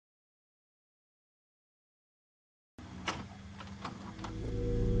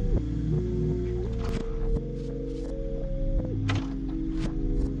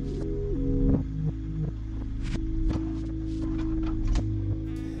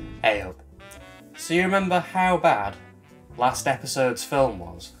Hey up. So you remember how bad last episode's film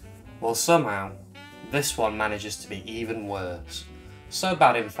was? Well, somehow this one manages to be even worse. So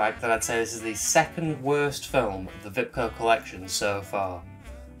bad in fact that I'd say this is the second worst film of the Vipco Collection so far.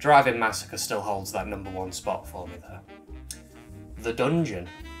 Drive-In Massacre still holds that #1 spot for me though. The Dungeon,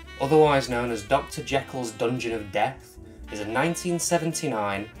 otherwise known as Dr. Jekyll's Dungeon of Death, is a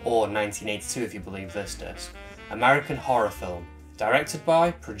 1979, or 1982 if you believe this disc, American horror film, directed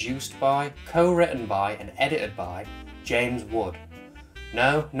by, produced by, co-written by and edited by James Wood.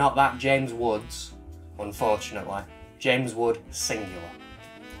 No, not that James Woods, unfortunately. James Wood singular,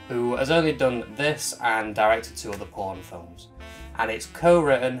 who has only done this and directed 2 other porn films. And it's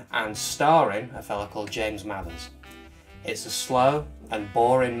co-written and starring a fella called James Mathers. It's a slow and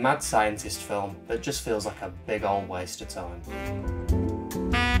boring mad scientist film that just feels like a big old waste of time.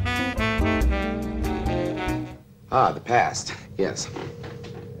 Ah, the past, yes.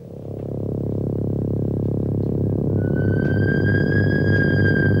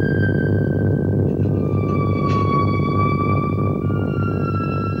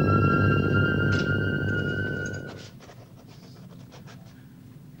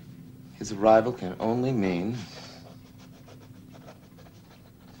 His arrival can only mean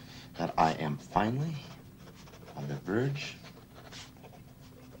that I am finally on the verge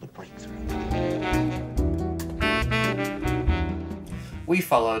of a breakthrough. We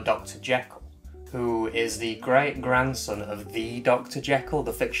follow Dr. Jekyll, who is the great-grandson of the Dr. Jekyll,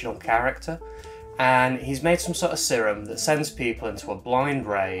 the fictional character, and he's made some sort of serum that sends people into a blind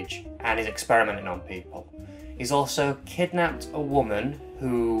rage and is experimenting on people. He's also kidnapped a woman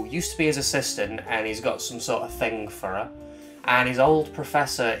who used to be his assistant and he's got some sort of thing for her, and his old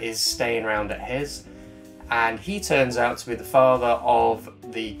professor is staying around at his, and he turns out to be the father of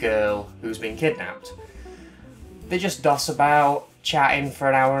the girl who's been kidnapped. They just doss about, chatting for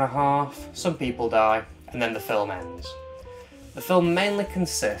an hour and a half, some people die, and then the film ends. The film mainly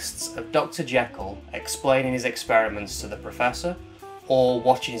consists of Dr. Jekyll explaining his experiments to the professor, or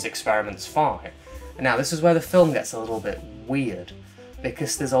watching his experiments fight. And now this is where the film gets a little bit weird,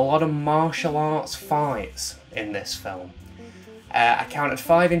 because there's a lot of martial arts fights in this film. I counted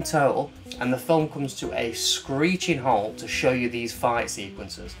 5 in total, and the film comes to a screeching halt to show you these fight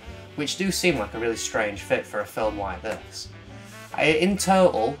sequences, which do seem like a really strange fit for a film like this. In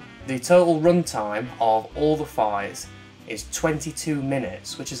total, the total runtime of all the fights is 22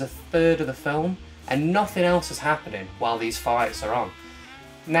 minutes, which is a third of the film, and nothing else is happening while these fights are on.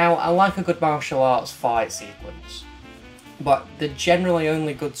 Now, I like a good martial arts fight sequence, but they're generally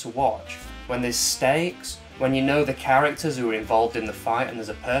only good to watch when there's stakes, when you know the characters who are involved in the fight and there's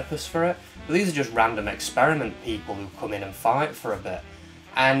a purpose for it. But these are just random experiment people who come in and fight for a bit,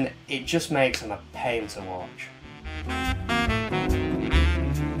 and it just makes them a pain to watch.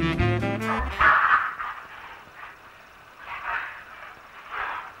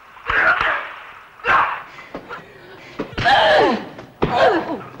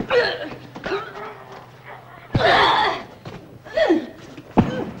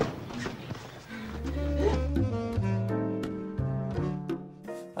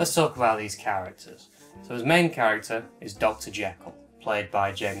 Let's talk about these characters. So his main character is Dr. Jekyll, played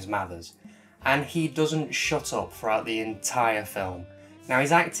by James Mathers, and he doesn't shut up throughout the entire film. Now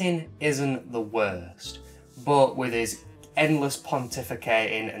his acting isn't the worst, but with his endless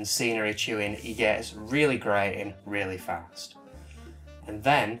pontificating and scenery chewing, he gets really grating really fast. And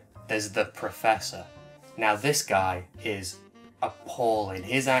then there's the Professor. Now this guy is appalling.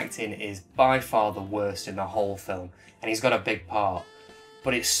 His acting is by far the worst in the whole film, and he's got a big part.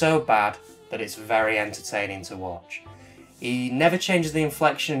 But it's so bad that it's very entertaining to watch. He never changes the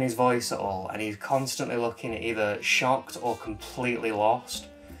inflection in his voice at all, and he's constantly looking either shocked or completely lost.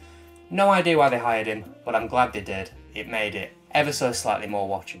 No idea why they hired him, but I'm glad they did. It made it ever so slightly more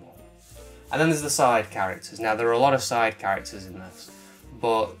watchable. And then there's the side characters. Now there are a lot of side characters in this,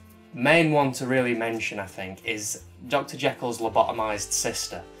 but the main one to really mention, I think, is Dr. Jekyll's lobotomized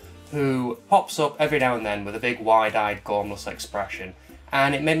sister, who pops up every now and then with a big wide-eyed, gormless expression,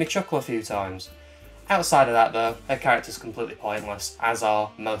 and it made me chuckle a few times. Outside of that though, her character's completely pointless, as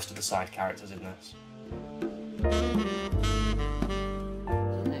are most of the side characters in this.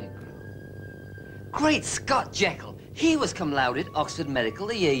 Great Scott, Jekyll! He was cum laude at Oxford Medical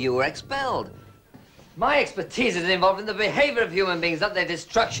the year you were expelled. My expertise is involved in the behavior of human beings, not their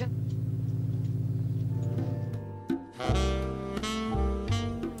destruction.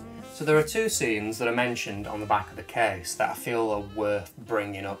 So there are 2 scenes that are mentioned on the back of the case that I feel are worth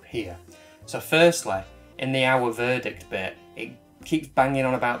bringing up here. So firstly, in the our verdict bit, it keeps banging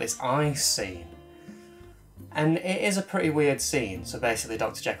on about this ice scene. And it is a pretty weird scene, so basically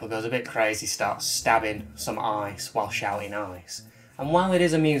Dr. Jekyll goes a bit crazy, starts stabbing some ice while shouting ice. And while it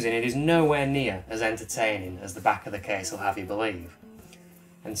is amusing, it is nowhere near as entertaining as the back of the case will have you believe.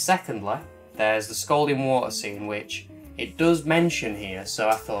 And secondly, there's the scalding water scene, which it does mention here, so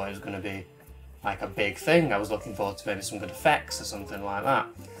I thought it was going to be like a big thing. I was looking forward to maybe some good effects or something like that.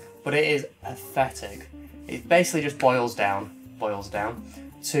 But it is pathetic. It basically just boils down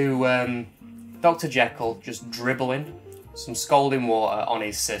to Dr. Jekyll just dribbling some scalding water on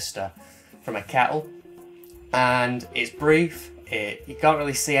his sister from a kettle. And it's brief, you can't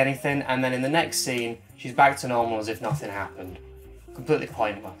really see anything, and then in the next scene, she's back to normal as if nothing happened. Completely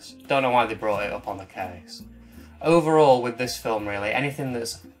pointless. Don't know why they brought it up on the case. Overall, with this film really, anything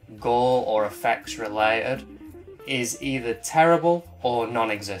that's gore or effects related is either terrible or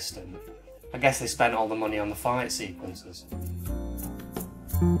non-existent. I guess they spent all the money on the fight sequences.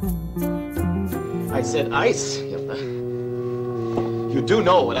 I said ice. You do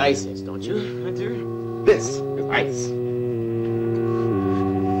know what ice is, don't you, Hunter? This is ice.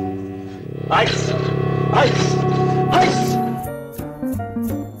 Ice! Ice! Ice!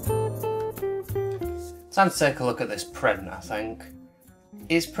 Time to take a look at this print, I think.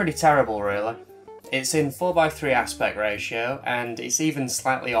 It's pretty terrible, really. It's in 4:3 aspect ratio, and it's even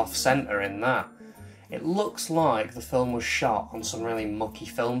slightly off-centre in that. It looks like the film was shot on some really mucky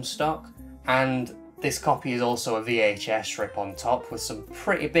film stock, and this copy is also a VHS rip on top with some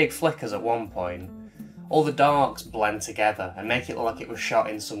pretty big flickers at one point. All the darks blend together and make it look like it was shot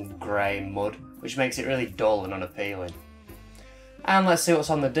in some grey mud, which makes it really dull and unappealing. And let's see what's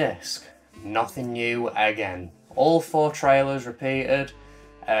on the disc. Nothing new again. All 4 trailers repeated,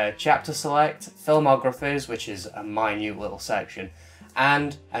 chapter select, filmographies, which is a minute little section,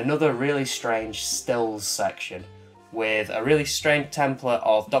 and another really strange stills section with a really strange template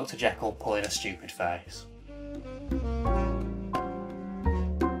of Dr. Jekyll pulling a stupid face.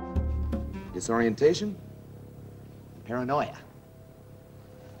 Disorientation? Paranoia.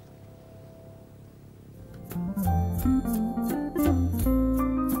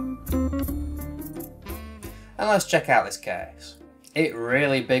 And let's check out this case. It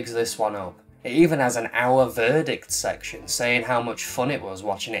really bigs this one up. It even has an Our Verdict section saying how much fun it was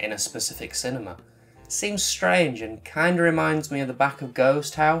watching it in a specific cinema. It seems strange and kinda reminds me of the back of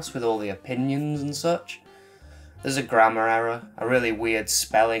Ghost House with all the opinions and such. There's a grammar error, a really weird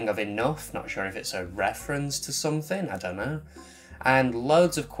spelling of enough, not sure if it's a reference to something, I don't know, and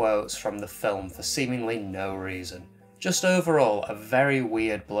loads of quotes from the film for seemingly no reason. Just overall a very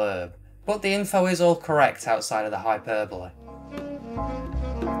weird blurb, but the info is all correct outside of the hyperbole.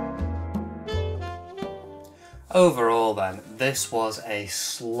 Overall then, this was a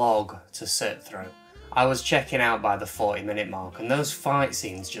slog to sit through. I was checking out by the 40-minute mark, and those fight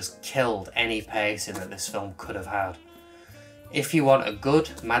scenes just killed any pacing that this film could have had. If you want a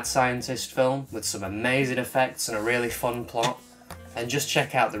good mad scientist film with some amazing effects and a really fun plot, then just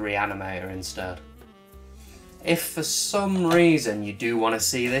check out The Reanimator instead. If for some reason you do want to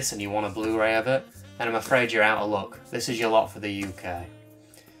see this and you want a Blu-ray of it, then I'm afraid you're out of luck. This is your lot for the UK.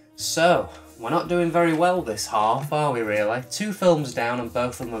 So, we're not doing very well this half, are we really? 2 films down and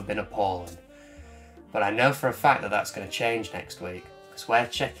both of them have been appalling. But I know for a fact that that's going to change next week, because we're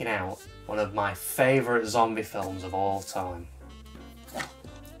checking out one of my favourite zombie films of all time.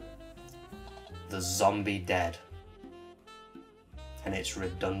 The Zombie Dead. And its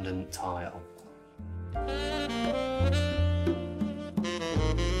redundant title.